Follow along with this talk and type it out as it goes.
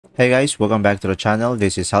Hey guys, welcome back to the channel.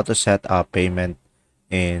 This is how to set up payment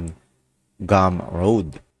in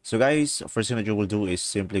Gumroad. So guys, first thing that you will do is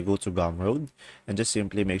simply go to Gumroad and just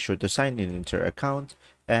simply make sure to sign in into your account.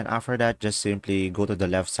 And after that, just simply go to the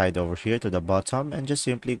left side over here to the bottom and just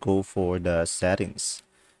simply go for the settings.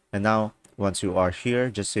 And now, once you are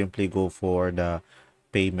here, just simply go for the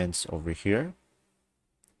payments over here.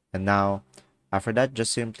 And now, after that,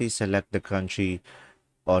 just simply select the country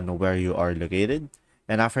on where you are located.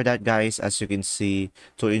 And after that, guys, as you can see,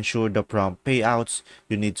 to ensure the prompt payouts,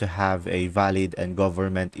 you need to have a valid and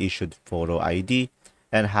government issued photo ID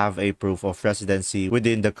and have a proof of residency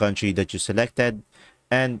within the country that you selected,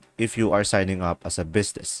 and if you are signing up as a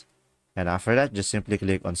business. And after that, just simply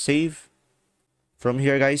click on save. From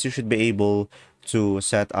here, guys, you should be able to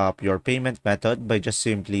set up your payment method by just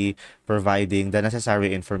simply providing the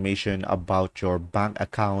necessary information about your bank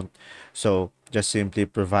account. So just simply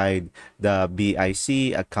provide the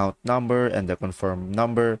BIC account number and the confirm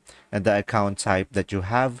number and the account type that you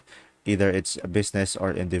have, either it's a business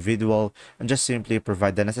or individual, and just simply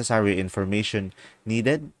provide the necessary information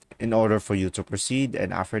needed in order for you to proceed.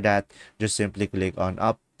 And after that, just simply click on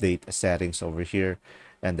update settings over here,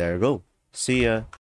 and there you go. See ya.